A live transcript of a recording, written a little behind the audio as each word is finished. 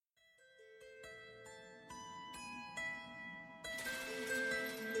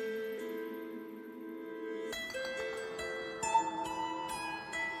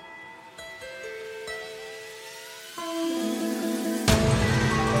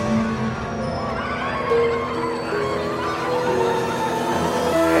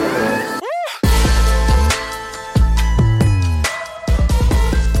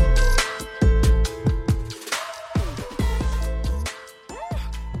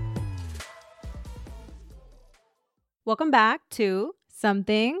Welcome back to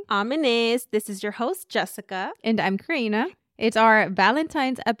Something Ominous. This is your host, Jessica. And I'm Karina. It's our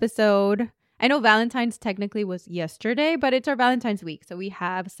Valentine's episode. I know Valentine's technically was yesterday, but it's our Valentine's week. So we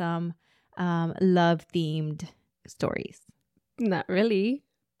have some love-themed stories. Not really.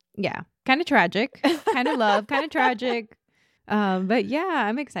 Yeah. Kind of tragic. Kind of love. Kind of tragic. But yeah,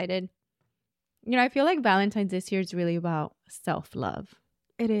 I'm excited. You know, I feel like Valentine's this year is really about self-love.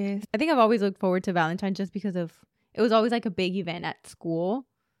 It is. I think I've always looked forward to Valentine's just because of it was always like a big event at school.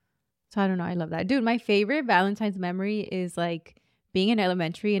 So I don't know. I love that. Dude, my favorite Valentine's memory is like being in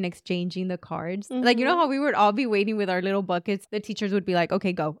elementary and exchanging the cards. Mm-hmm. Like, you know how we would all be waiting with our little buckets? The teachers would be like,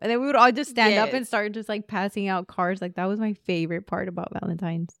 okay, go. And then we would all just stand up and start just like passing out cards. Like that was my favorite part about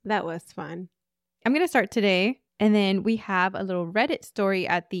Valentine's. That was fun. I'm going to start today. And then we have a little Reddit story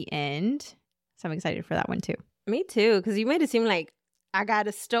at the end. So I'm excited for that one too. Me too. Because you made it seem like I got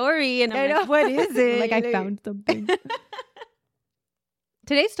a story and I'm like, what is it? Like I found something.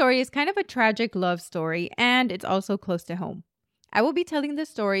 Today's story is kind of a tragic love story, and it's also close to home. I will be telling the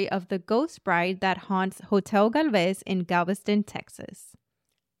story of the ghost bride that haunts Hotel Galvez in Galveston, Texas.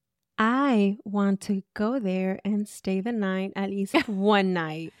 I want to go there and stay the night, at least one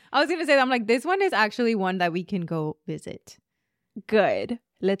night. I was going to say that. I'm like, this one is actually one that we can go visit. Good.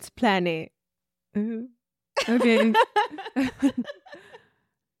 Let's plan it. Mm-hmm. Okay.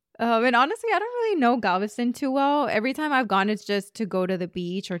 And honestly, I don't really know Galveston too well. Every time I've gone, it's just to go to the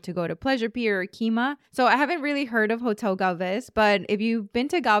beach or to go to Pleasure Pier or Kima. So I haven't really heard of Hotel Galvez. But if you've been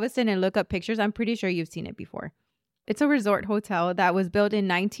to Galveston and look up pictures, I'm pretty sure you've seen it before. It's a resort hotel that was built in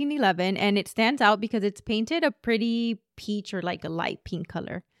 1911, and it stands out because it's painted a pretty peach or like a light pink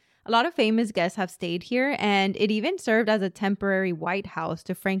color. A lot of famous guests have stayed here, and it even served as a temporary White House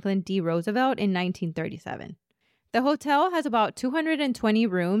to Franklin D. Roosevelt in 1937. The hotel has about 220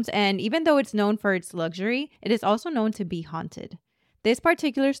 rooms, and even though it's known for its luxury, it is also known to be haunted. This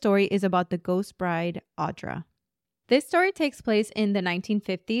particular story is about the ghost bride, Audra. This story takes place in the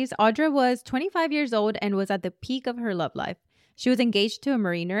 1950s. Audra was 25 years old and was at the peak of her love life. She was engaged to a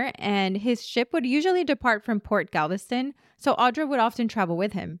mariner, and his ship would usually depart from Port Galveston, so Audra would often travel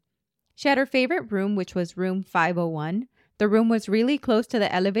with him. She had her favorite room, which was room 501. The room was really close to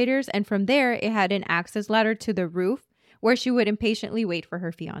the elevators, and from there, it had an access ladder to the roof where she would impatiently wait for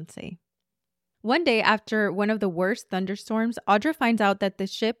her fiancé. One day, after one of the worst thunderstorms, Audra finds out that the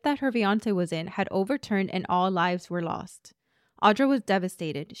ship that her fiancé was in had overturned and all lives were lost. Audra was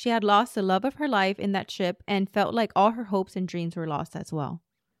devastated. She had lost the love of her life in that ship and felt like all her hopes and dreams were lost as well.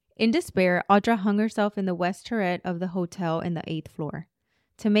 In despair, Audra hung herself in the west turret of the hotel in the 8th floor.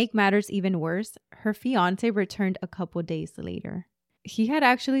 To make matters even worse, her fiancé returned a couple days later. He had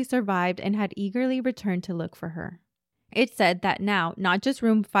actually survived and had eagerly returned to look for her. It's said that now, not just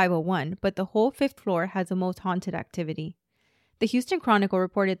room 501, but the whole 5th floor has the most haunted activity. The Houston Chronicle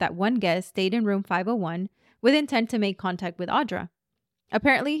reported that one guest stayed in room 501 with intent to make contact with Audra.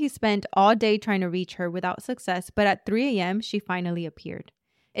 Apparently, he spent all day trying to reach her without success, but at 3 a.m., she finally appeared.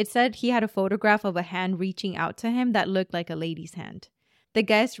 It said he had a photograph of a hand reaching out to him that looked like a lady's hand. The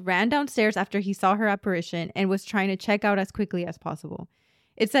guest ran downstairs after he saw her apparition and was trying to check out as quickly as possible.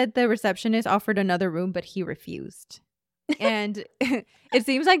 It said the receptionist offered another room, but he refused. And it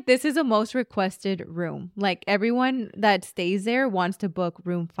seems like this is a most requested room. Like everyone that stays there wants to book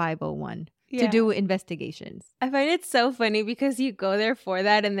room 501 to do investigations. I find it so funny because you go there for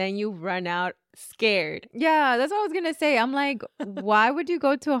that and then you run out scared. Yeah, that's what I was going to say. I'm like, why would you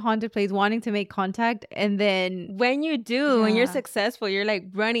go to a haunted place wanting to make contact and then... When you do, when you're successful, you're like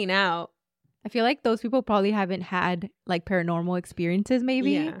running out. I feel like those people probably haven't had like paranormal experiences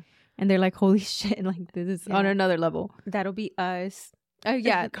maybe. Yeah. And they're like, holy shit, like this is on another level. That'll be us.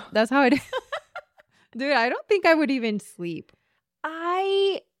 Yeah, that's how it is. Dude, I don't think I would even sleep.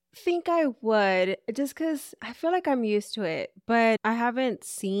 I think I would, just because I feel like I'm used to it, but I haven't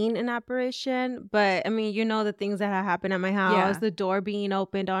seen an apparition. But I mean, you know, the things that have happened at my house, the door being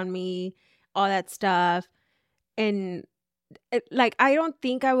opened on me, all that stuff. And I don't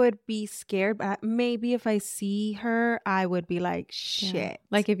think I would be scared, but maybe if I see her, I would be like, shit. Yeah.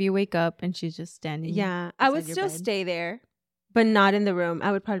 Like if you wake up and she's just standing. Yeah, I would still stay there, but not in the room.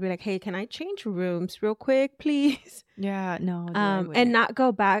 I would probably be like, hey, can I change rooms real quick, please? Yeah, no. And not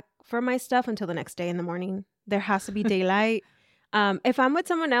go back for my stuff until the next day in the morning. There has to be daylight. If I'm with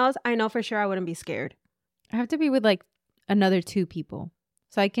someone else, I know for sure I wouldn't be scared. I have to be with like another 2 people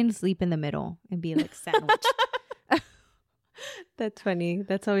so I can sleep in the middle and be like sandwiched. That's funny.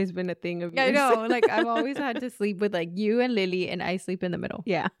 That's always been a thing of yours. I know. Like I've always had to sleep with like you and Lily, and I sleep in the middle.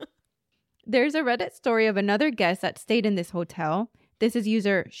 Yeah. There's a Reddit story of another guest that stayed in this hotel. This is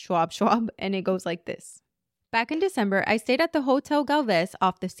user Schwab, and it goes like this. Back in December, I stayed at the Hotel Galvez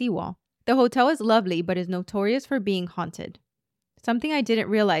off the seawall. The hotel is lovely, but is notorious for being haunted. Something I didn't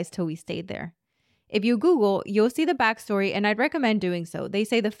realize till we stayed there. If you Google, you'll see the backstory, and I'd recommend doing so. They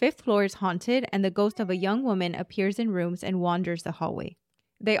say the 5th floor is haunted, and the ghost of a young woman appears in rooms and wanders the hallway.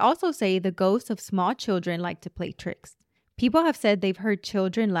 They also say the ghosts of small children like to play tricks. People have said they've heard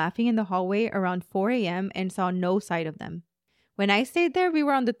children laughing in the hallway around 4 a.m. and saw no sight of them. When I stayed there, we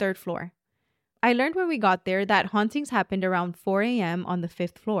were on the 3rd floor. I learned when we got there that hauntings happened around 4 a.m. on the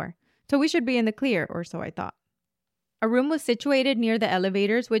 5th floor, so we should be in the clear, or so I thought. A room was situated near the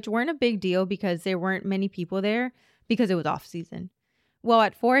elevators, which weren't a big deal because there weren't many people there because it was off season. Well,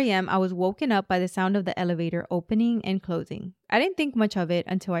 at 4 a.m., I was woken up by the sound of the elevator opening and closing. I didn't think much of it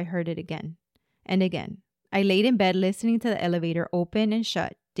until I heard it again and again. I laid in bed listening to the elevator open and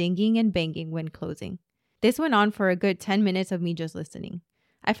shut, dinging and banging when closing. This went on for a good 10 minutes of me just listening.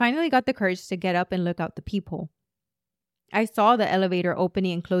 I finally got the courage to get up and look out the peephole. I saw the elevator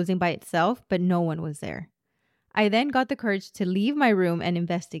opening and closing by itself, but no one was there. I then got the courage to leave my room and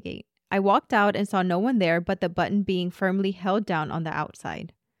investigate. I walked out and saw no one there but the button being firmly held down on the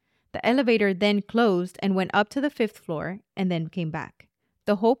outside. The elevator then closed and went up to the 5th floor and then came back.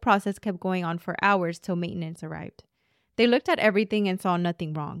 The whole process kept going on for hours till maintenance arrived. They looked at everything and saw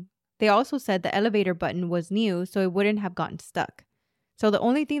nothing wrong. They also said the elevator button was new, so it wouldn't have gotten stuck. So the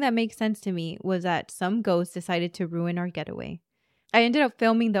only thing that makes sense to me was that some ghost decided to ruin our getaway. I ended up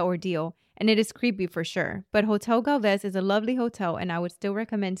filming the ordeal, and it is creepy for sure, but Hotel Galvez is a lovely hotel and I would still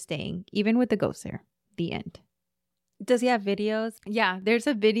recommend staying, even with the ghosts there. The end. Does he have videos? Yeah, there's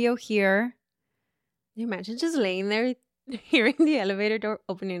a video here. Can you imagine just laying there, hearing the elevator door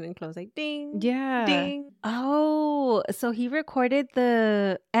opening and close, like ding, yeah, ding. Oh, so he recorded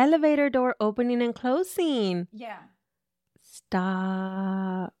the elevator door opening and closing. Yeah.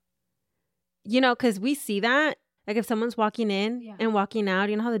 Stop. You know, because we see that. Like if someone's walking in and walking out,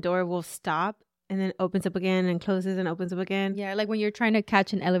 you know how the door will stop and then opens up again and closes and opens up again? Yeah, like when you're trying to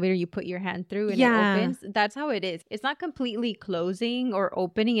catch an elevator, you put your hand through and it opens. That's how it is. It's not completely closing or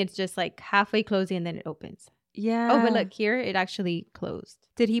opening. It's just like halfway closing and then it opens. Yeah. Oh, but look here, it actually closed.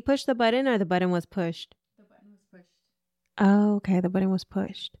 Did he push the button or the button was pushed? The button was pushed. Oh, okay. The button was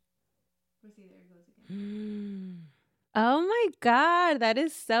pushed. We'll see, there it goes again. Oh my God, that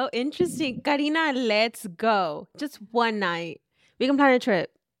is so interesting. Karina, let's go. Just one night. We can plan a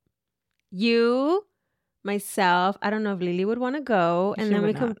trip. You, myself, I don't know if Lily would want to go. And then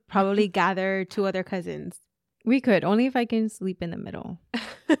we could probably gather 2 other cousins. We could, only if I can sleep in the middle.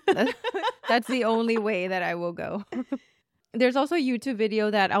 That's the only way that I will go. There's also a YouTube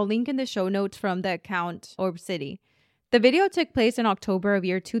video that I'll link in the show notes from the account Orb City. The video took place in October of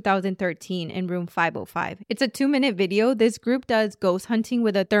year 2013 in room 505. It's a 2-minute video. This group does ghost hunting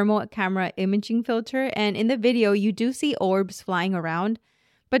with a thermal camera imaging filter. And in the video, you do see orbs flying around.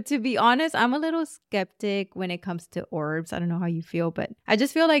 But to be honest, I'm a little skeptic when it comes to orbs. I don't know how you feel, but I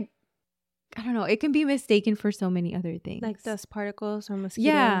just feel like, I don't know, it can be mistaken for so many other things. Like dust particles or mosquitoes.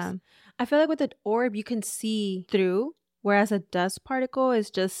 Yeah. I feel like with an orb, you can see through, whereas a dust particle is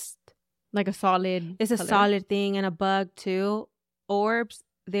just like a solid. It's a solid thing, and a bug too. Orbs,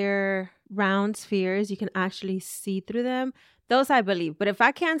 they're round spheres. You can actually see through them. Those I believe. But if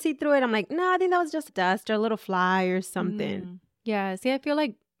I can't see through it, I'm like, no, I think that was just dust or a little fly or something. Yeah. See, I feel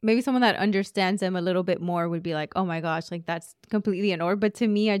like maybe someone that understands them a little bit more would be like, oh my gosh, like that's completely an orb. But to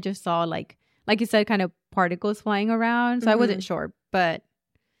me, I just saw like you said, kind of particles flying around. So I wasn't sure, but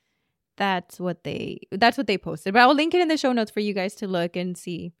that's what they posted. But I'll link it in the show notes for you guys to look and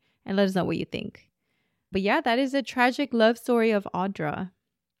see. And let us know what you think. But yeah, that is a tragic love story of Audra.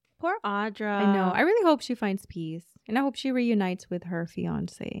 Poor Audra. I know. I really hope she finds peace. And I hope she reunites with her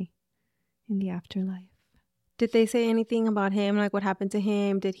fiancé in the afterlife. Did they say anything about him? Like what happened to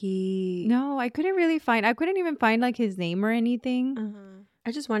him? Did he... No, I couldn't even find like his name or anything.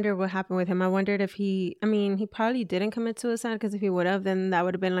 I just wonder what happened with him. I wondered if he probably didn't commit suicide, because if he would have, then that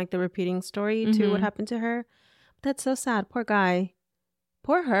would have been like the repeating story to what happened to her. But that's so sad. Poor guy.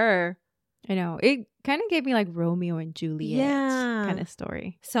 Poor her. I know. It kind of gave me like Romeo and Juliet kind of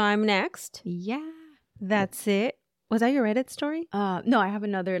story. So I'm next. Yeah. That's it. Was that your Reddit story? No, I have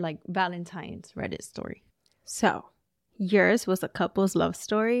another like Valentine's Reddit story. So yours was a couple's love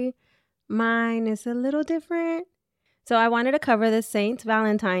story. Mine is a little different. So I wanted to cover the St.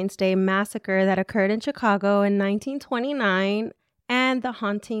 Valentine's Day massacre that occurred in Chicago in 1929 and the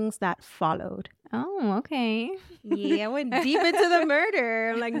hauntings that followed. Oh, okay. Yeah, I went deep into the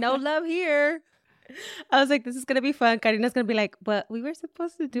murder. I'm like, no love here. I was like, this is going to be fun. Karina's going to be like, but we were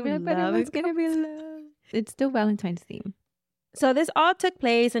supposed to do it, but it was going to be love. It's still Valentine's theme. So this all took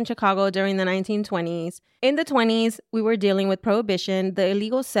place in Chicago during the 1920s. In the 20s, we were dealing with prohibition, the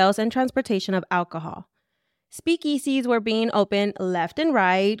illegal sales and transportation of alcohol. Speakeasies were being opened left and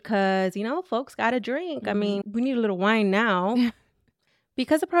right because, folks got to drink. I mean, we need a little wine now.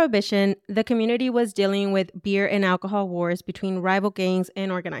 Because of prohibition, the community was dealing with beer and alcohol wars between rival gangs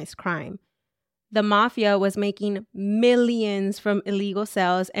and organized crime. The mafia was making millions from illegal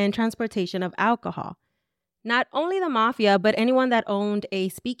sales and transportation of alcohol. Not only the mafia, but anyone that owned a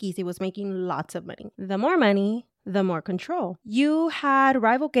speakeasy was making lots of money. The more money, the more control. You had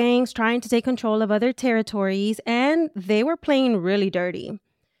rival gangs trying to take control of other territories, and they were playing really dirty.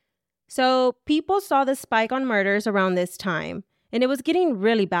 So people saw the spike on murders around this time, and it was getting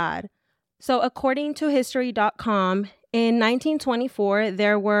really bad. So according to History.com, in 1924,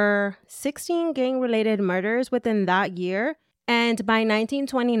 there were 16 gang-related murders within that year. And by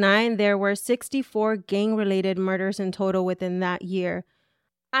 1929, there were 64 gang-related murders in total within that year.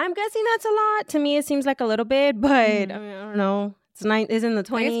 I'm guessing that's a lot. To me, it seems like a little bit, but I don't know. It's in the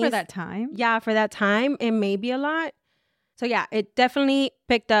 20s. I guess for that time. Yeah, for that time, it may be a lot. So yeah, it definitely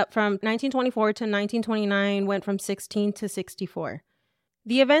picked up from 1924 to 1929, went from 16 to 64.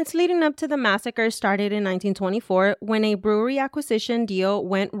 The events leading up to the massacre started in 1924 when a brewery acquisition deal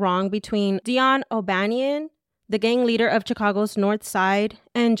went wrong between Dion O'Banion, the gang leader of Chicago's North Side,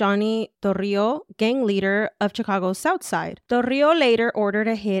 and Johnny Torrio, gang leader of Chicago's South Side. Torrio later ordered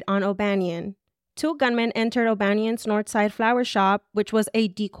a hit on O'Banion. Two gunmen entered O'Banion's North Side flower shop, which was a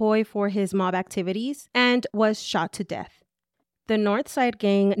decoy for his mob activities, and was shot to death. The North Side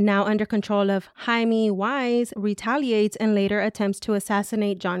gang, now under control of Jaime Wise, retaliates and later attempts to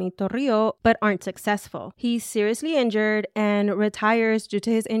assassinate Johnny Torrio, but aren't successful. He's seriously injured and retires due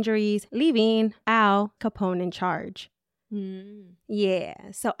to his injuries, leaving Al Capone in charge. Yeah,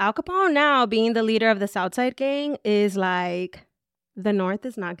 so Al Capone now, being the leader of the Southside gang, is like, the North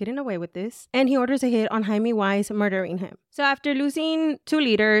is not getting away with this. And he orders a hit on Jaime Wise, murdering him. So after losing two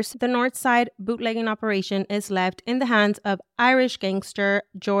leaders, the North Side bootlegging operation is left in the hands of Irish gangster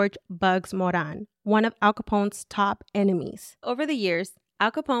George Bugs Moran, one of Al Capone's top enemies. Over the years,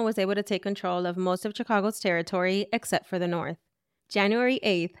 Al Capone was able to take control of most of Chicago's territory except for the North. January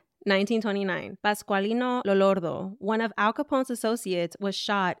 8th, 1929, Pasqualino Lolordo, one of Al Capone's associates, was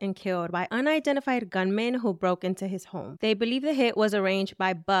shot and killed by unidentified gunmen who broke into his home. They believe the hit was arranged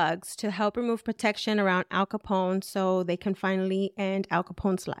by Bugs to help remove protection around Al Capone so they can finally end Al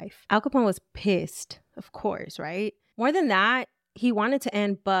Capone's life. Al Capone was pissed, of course, right? More than that, he wanted to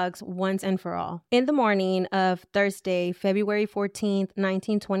end Bugs once and for all. In the morning of Thursday, February 14th,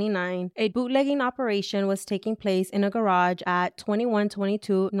 1929, a bootlegging operation was taking place in a garage at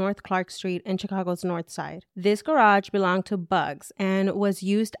 2122 North Clark Street in Chicago's North Side. This garage belonged to Bugs and was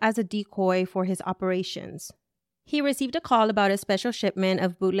used as a decoy for his operations. He received a call about a special shipment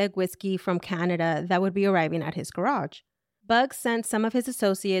of bootleg whiskey from Canada that would be arriving at his garage. Bugs sent some of his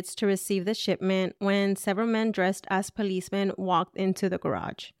associates to receive the shipment when several men dressed as policemen walked into the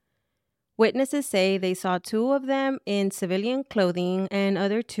garage. Witnesses say they saw two of them in civilian clothing and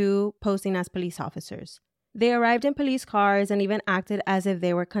other two posing as police officers. They arrived in police cars and even acted as if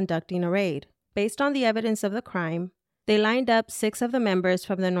they were conducting a raid. Based on the evidence of the crime, they lined up 6 of the members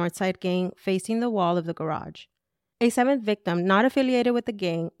from the Northside gang facing the wall of the garage. A 7th victim, not affiliated with the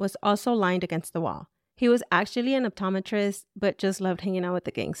gang, was also lined against the wall. He was actually an optometrist, but just loved hanging out with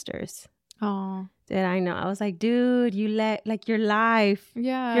the gangsters. Oh, Did I know? I was like, dude, you let, like, your life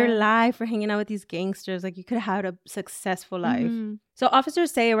for hanging out with these gangsters. Like, you could have had a successful life. Mm-hmm. So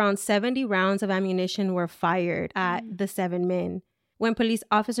officers say around 70 rounds of ammunition were fired at the 7 men. When police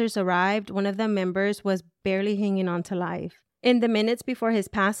officers arrived, one of the members was barely hanging on to life. In the minutes before his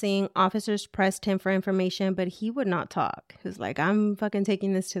passing, officers pressed him for information, but he would not talk. He was like, I'm fucking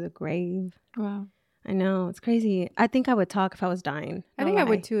taking this to the grave. Wow. I know. It's crazy. I think I would talk if I was dying. I think I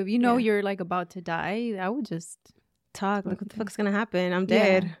would too. If you know you're like about to die, I would just talk. Like, what the fuck's going to happen? I'm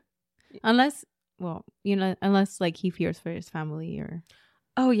dead. Yeah. Unless like he fears for his family or...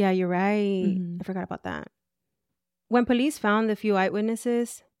 Oh, yeah, you're right. Mm-hmm. I forgot about that. When police found the few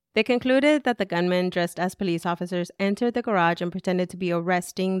eyewitnesses, they concluded that the gunmen dressed as police officers entered the garage and pretended to be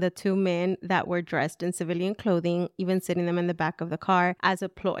arresting the 2 men that were dressed in civilian clothing, even sitting them in the back of the car as a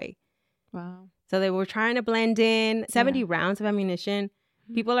ploy. Wow. So they were trying to blend in 70 rounds of ammunition.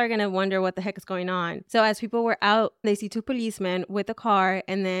 People are going to wonder what the heck is going on. So as people were out, they see 2 policemen with a car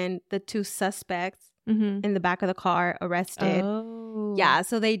and then the 2 suspects in the back of the car arrested. Oh. Yeah,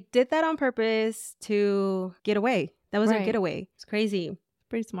 so they did that on purpose to get away. That was their getaway. It's crazy.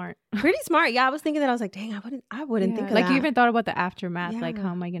 Pretty smart. Pretty smart. Yeah, I was thinking that. I was like, dang, I wouldn't think of like that. you even thought about the aftermath. Yeah. Like,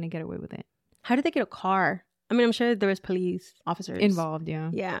 how am I going to get away with it? How did they get a car? I mean, I'm sure there was police officers involved. Yeah.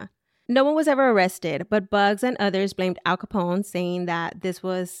 Yeah. No one was ever arrested, but Bugs and others blamed Al Capone, saying that this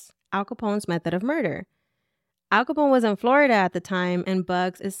was Al Capone's method of murder. Al Capone was in Florida at the time, and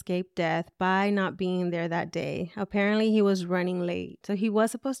Bugs escaped death by not being there that day. Apparently, he was running late, so he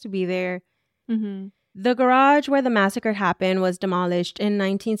was supposed to be there. Mm-hmm. The garage where the massacre happened was demolished in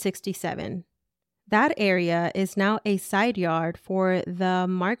 1967. That area is now a side yard for the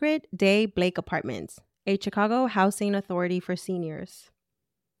Margaret Day Blake Apartments, a Chicago housing authority for seniors.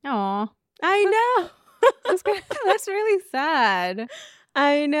 Aw. I know. That's really sad.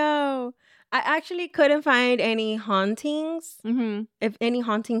 I know. I actually couldn't find any hauntings. Mm-hmm. If any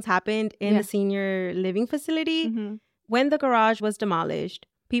hauntings happened in the senior living facility. Mm-hmm. When the garage was demolished,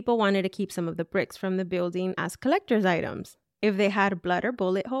 people wanted to keep some of the bricks from the building as collector's items. If they had blood or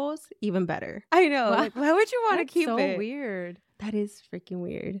bullet holes, even better. I know. Wow. Like, why would you want to keep so it? Weird. That is freaking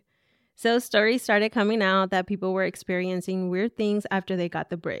weird. So stories started coming out that people were experiencing weird things after they got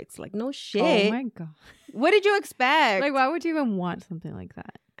the bricks. Like, no shit. Oh my God. What did you expect? Like, why would you even want something like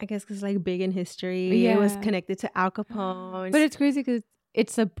that? I guess because like big in history. Yeah. It was connected to Al Capone. But it's crazy because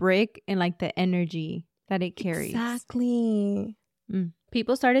it's a brick and like the energy that it carries. Exactly.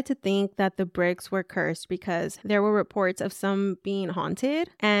 People started to think that the bricks were cursed because there were reports of some being haunted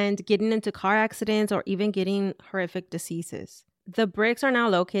and getting into car accidents or even getting horrific diseases. The bricks are now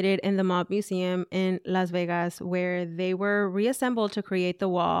located in the Mob Museum in Las Vegas, where they were reassembled to create the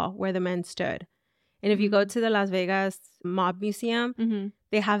wall where the men stood. And if you go to the Las Vegas Mob Museum,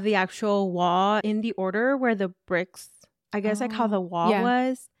 they have the actual wall in the order where the bricks, I guess like how the wall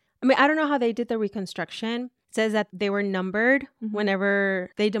was. I mean, I don't know how they did the reconstruction. It says that they were numbered. Whenever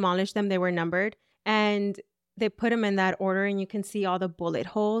they demolished them, they were numbered. And they put them in that order, and you can see all the bullet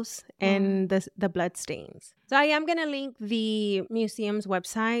holes and the blood stains. So I am going to link the museum's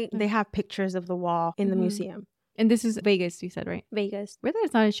website. They have pictures of the wall in the museum. And this is Vegas, you said, right? Vegas. Weird that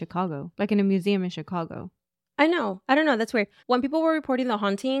it's not in Chicago, like in a museum in Chicago. I know. I don't know. That's weird. When people were reporting the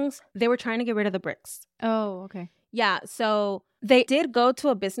hauntings, they were trying to get rid of the bricks. Oh, okay. Yeah. So they did go to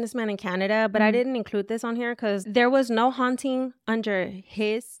a businessman in Canada, but I didn't include this on here because there was no haunting under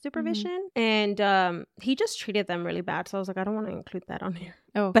his supervision. And he just treated them really bad. So I was like, I don't want to include that on here.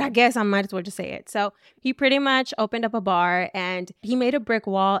 Oh, okay. But I guess I might as well just say it. So he pretty much opened up a bar and he made a brick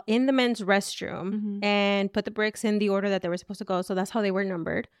wall in the men's restroom and put the bricks in the order that they were supposed to go. So that's how they were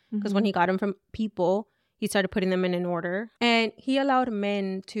numbered. Because when he got them from people, he started putting them in an order. And he allowed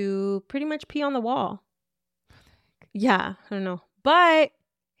men to pretty much pee on the wall. Yeah, I don't know. But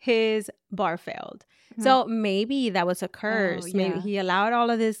his bar failed. So maybe that was a curse. Maybe he allowed all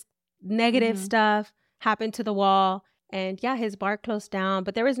of this negative stuff happen to the wall. And yeah, his bar closed down.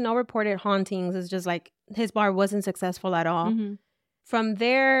 But there was no reported hauntings. It's just like his bar wasn't successful at all. From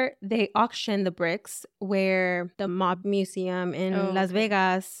there, they auctioned the bricks where the Mob Museum in Las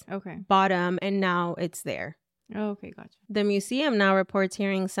Vegas bought them. And now it's there. Oh, okay, gotcha. The museum now reports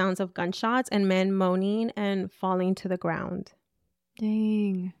hearing sounds of gunshots and men moaning and falling to the ground.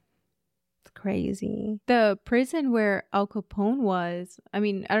 Dang. It's crazy. The prison where Al Capone was, I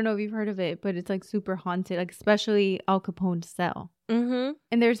mean, I don't know if you've heard of it, but it's like super haunted, like especially Al Capone's cell. And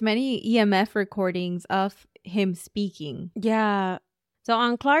there's many EMF recordings of him speaking. Yeah. So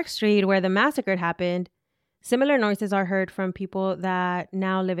on Clark Street, where the massacre happened, similar noises are heard from people that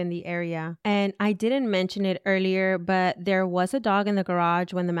now live in the area. And I didn't mention it earlier, but there was a dog in the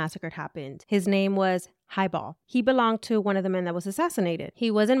garage when the massacre happened. His name was Highball. He belonged to one of the men that was assassinated. He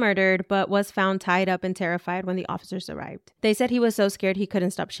wasn't murdered, but was found tied up and terrified when the officers arrived. They said he was so scared he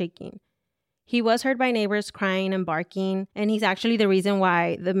couldn't stop shaking. He was heard by neighbors crying and barking, and he's actually the reason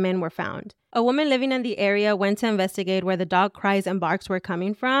why the men were found. A woman living in the area went to investigate where the dog cries and barks were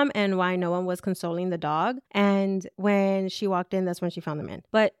coming from and why no one was consoling the dog. And when she walked in, that's when she found the men.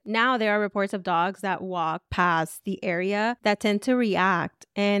 But now there are reports of dogs that walk past the area that tend to react,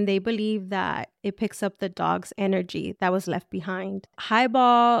 and they believe that it picks up the dog's energy that was left behind.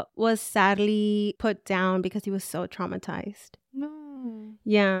 Highball was sadly put down because he was so traumatized. No.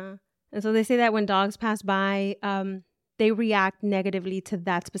 Yeah. And so they say that when dogs pass by, they react negatively to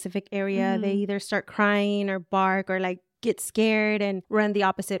that specific area. They either start crying or bark or like get scared and run the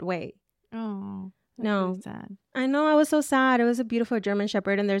opposite way. Oh, no. Really sad. I know. I was so sad. It was a beautiful German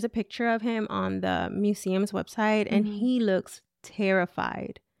Shepherd. And there's a picture of him on the museum's website. And he looks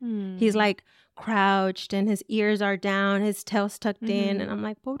terrified. He's like crouched and his ears are down. His tail's tucked in. And I'm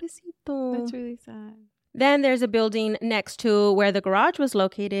like, pobrecito. That's really sad. Then there's a building next to where the garage was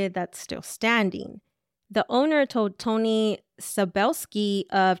located that's still standing. The owner told Tony Sabelski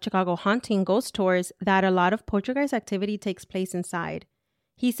of Chicago Haunting Ghost Tours that a lot of poltergeist activity takes place inside.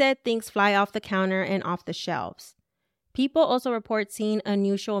 He said things fly off the counter and off the shelves. People also report seeing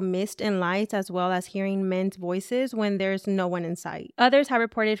unusual mist and lights, as well as hearing men's voices when there's no one in sight. Others have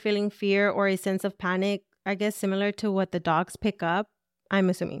reported feeling fear or a sense of panic, I guess similar to what the dogs pick up, I'm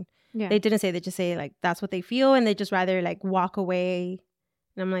assuming. Yeah. They didn't say, they just say like that's what they feel, and they just rather like walk away.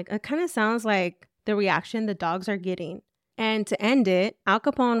 And I'm like, it kind of sounds like the reaction the dogs are getting. And to end it, Al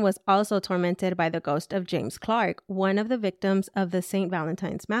Capone was also tormented by the ghost of James Clark, one of the victims of the St.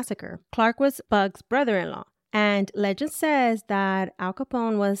 Valentine's Massacre. Clark was Bug's brother-in-law. And legend says that Al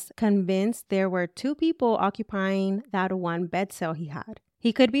Capone was convinced there were two people occupying that one bed cell he had.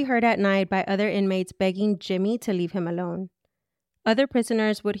 He could be heard at night by other inmates begging Jimmy to leave him alone. Other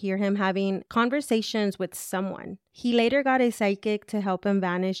prisoners would hear him having conversations with someone. He later got a psychic to help him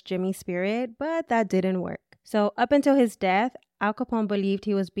banish Jimmy's spirit, but that didn't work. So up until his death, Al Capone believed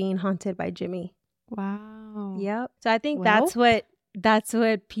he was being haunted by Jimmy. Wow. Yep. So I think that's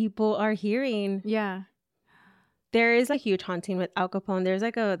what people are hearing. Yeah. There is a huge haunting with Al Capone.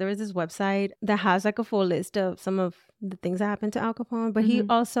 There was this website that has like a full list of some of the things that happened to Al Capone, but he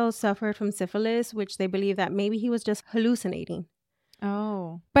also suffered from syphilis, which they believe that maybe he was just hallucinating.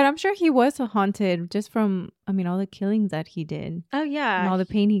 Oh, but I'm sure he was haunted just from, all the killings that he did. Oh, yeah. And all the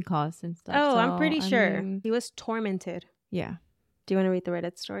pain he caused and stuff. Oh, so, I'm pretty sure he was tormented. Yeah. Do you want to read the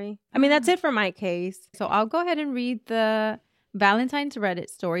Reddit story? That's it for my case. So I'll go ahead and read the Valentine's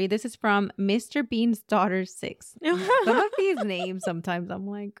Reddit story. This is from Mr. Bean's Daughter 6. Some of these names, sometimes I'm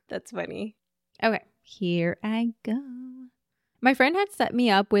like, that's funny. Okay, here I go. My friend had set me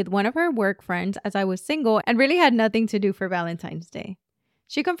up with one of her work friends as I was single and really had nothing to do for Valentine's Day.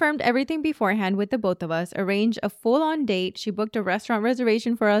 She confirmed everything beforehand with the both of us, arranged a full-on date, she booked a restaurant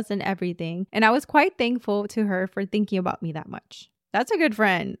reservation for us and everything, and I was quite thankful to her for thinking about me that much. That's a good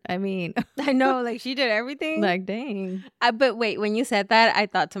friend. I know, like she did everything. Like, dang. But wait, when you said that, I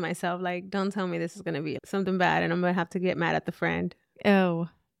thought to myself, like, don't tell me this is going to be something bad and I'm going to have to get mad at the friend. Oh.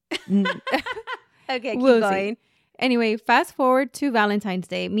 Okay, keep going. See. Anyway, fast forward to Valentine's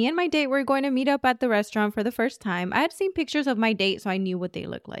Day. Me and my date were going to meet up at the restaurant for the first time. I had seen pictures of my date, so I knew what they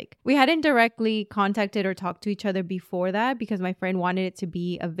looked like. We hadn't directly contacted or talked to each other before that because my friend wanted it to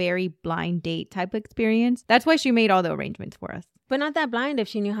be a very blind date type experience. That's why she made all the arrangements for us. But not that blind if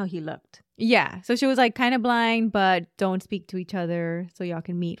she knew how he looked. Yeah. So she was like kind of blind, but don't speak to each other so y'all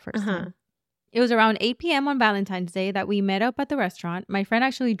can meet first. It was around 8 p.m. on Valentine's Day that we met up at the restaurant. My friend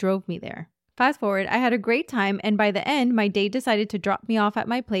actually drove me there. Fast forward, I had a great time, and by the end, my date decided to drop me off at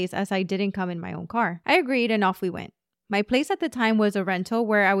my place as I didn't come in my own car. I agreed, and off we went. My place at the time was a rental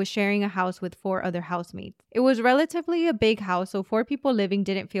where I was sharing a house with 4 other housemates. It was relatively a big house, so 4 people living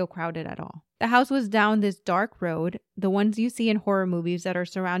didn't feel crowded at all. The house was down this dark road, the ones you see in horror movies that are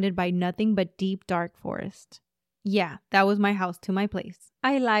surrounded by nothing but deep, dark forest. Yeah, that was my house to my place.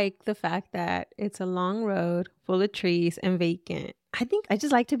 I like the fact that it's a long road full of trees and vacant. I think I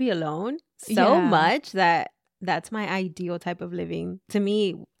just like to be alone so much that that's my ideal type of living. To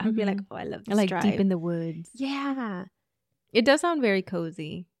me, I'd be like, oh, I love this drive. Deep in the woods. Yeah. It does sound very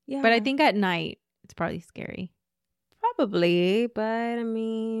cozy. Yeah. But I think at night, it's probably scary. Probably. But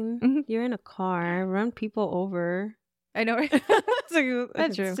you're in a car, run people over. I know. That's true.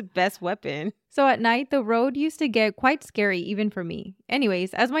 It's the best weapon. So at night, the road used to get quite scary, even for me.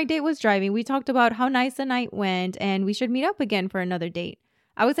 Anyways, as my date was driving, we talked about how nice the night went and we should meet up again for another date.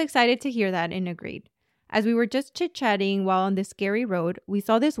 I was excited to hear that and agreed. As we were just chit-chatting while on this scary road, we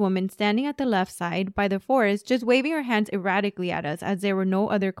saw this woman standing at the left side by the forest, just waving her hands erratically at us as there were no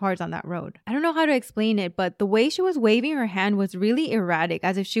other cars on that road. I don't know how to explain it, but the way she was waving her hand was really erratic,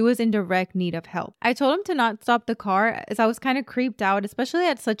 as if she was in direct need of help. I told him to not stop the car as I was kind of creeped out, especially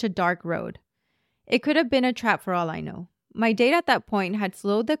at such a dark road. It could have been a trap for all I know. My date at that point had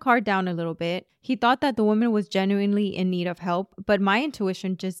slowed the car down a little bit. He thought that the woman was genuinely in need of help, but my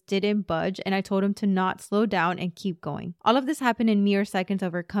intuition just didn't budge, and I told him to not slow down and keep going. All of this happened in mere seconds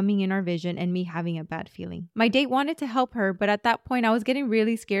of her coming in our vision and me having a bad feeling. My date wanted to help her, but at that point I was getting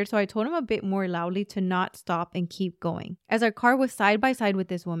really scared, so I told him a bit more loudly to not stop and keep going. As our car was side by side with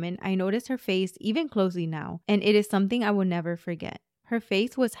this woman, I noticed her face even closely now, and it is something I will never forget. Her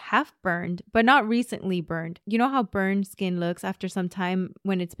face was half burned, but not recently burned. You know how burned skin looks after some time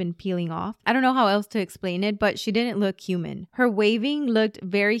when it's been peeling off? I don't know how else to explain it, but she didn't look human. Her waving looked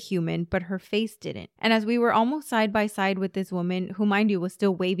very human, but her face didn't. And as we were almost side by side with this woman, who mind you was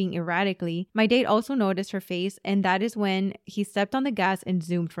still waving erratically, my date also noticed her face, and that is when he stepped on the gas and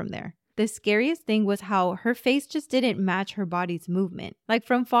zoomed from there. The scariest thing was how her face just didn't match her body's movement. Like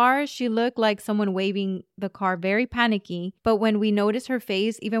from far, she looked like someone waving the car very panicky, but when we noticed her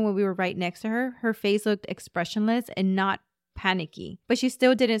face, even when we were right next to her, her face looked expressionless and not panicky. But she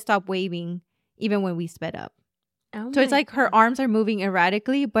still didn't stop waving even when we sped up. Oh So it's my like her arms are moving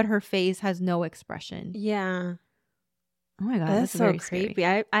erratically, but her face has no expression. Yeah. Oh my God. That's so very creepy.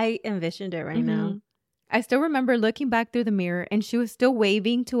 scary. I envisioned it right now. I still remember looking back through the mirror and she was still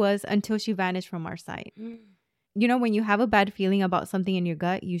waving to us until she vanished from our sight. You know, when you have a bad feeling about something in your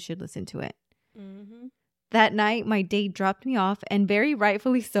gut, you should listen to it. That night, my date dropped me off and very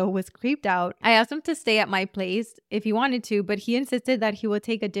rightfully so was creeped out. I asked him to stay at my place if he wanted to, but he insisted that he would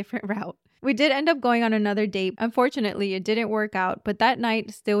take a different route. We did end up going on another date. Unfortunately, it didn't work out, but that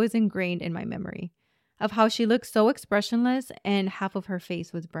night still is ingrained in my memory of how she looked so expressionless and half of her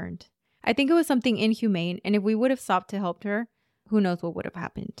face was burned. I think it was something inhumane, and if we would have stopped to help her, who knows what would have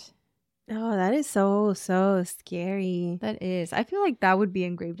happened. Oh, that is so scary. That is. I feel like that would be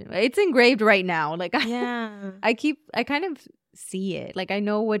engraved. It's engraved right now. Like, Yeah. I kind of see it. Like, I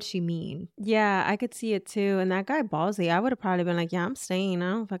know what she means. Yeah, I could see it too. And that guy ballsy, I would have probably been like, yeah, I'm staying.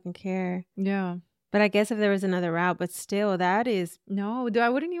 I don't fucking care. Yeah. But I guess if there was another route, but still, that is... No, I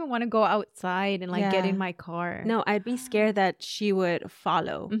wouldn't even want to go outside and like get in my car. No, I'd be scared that she would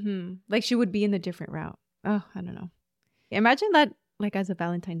follow. Like she would be in the different route. Oh, I don't know. Imagine that like as a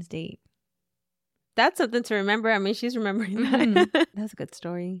Valentine's date. That's something to remember. I mean, she's remembering that. That's a good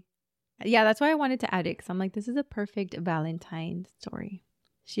story. Yeah, that's why I wanted to add it because I'm like, this is a perfect Valentine story.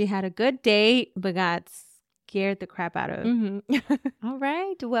 She had a good date, but got scared the crap out of. All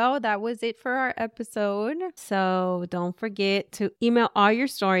right. Well, that was it for our episode. So don't forget to email all your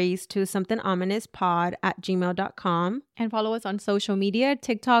stories to somethingominouspod@gmail.com. And follow us on social media,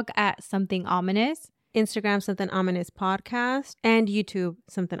 TikTok at Something Ominous, Instagram Something Ominous Podcast, and YouTube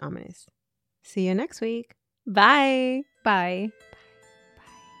Something Ominous. See you next week. Bye. Bye.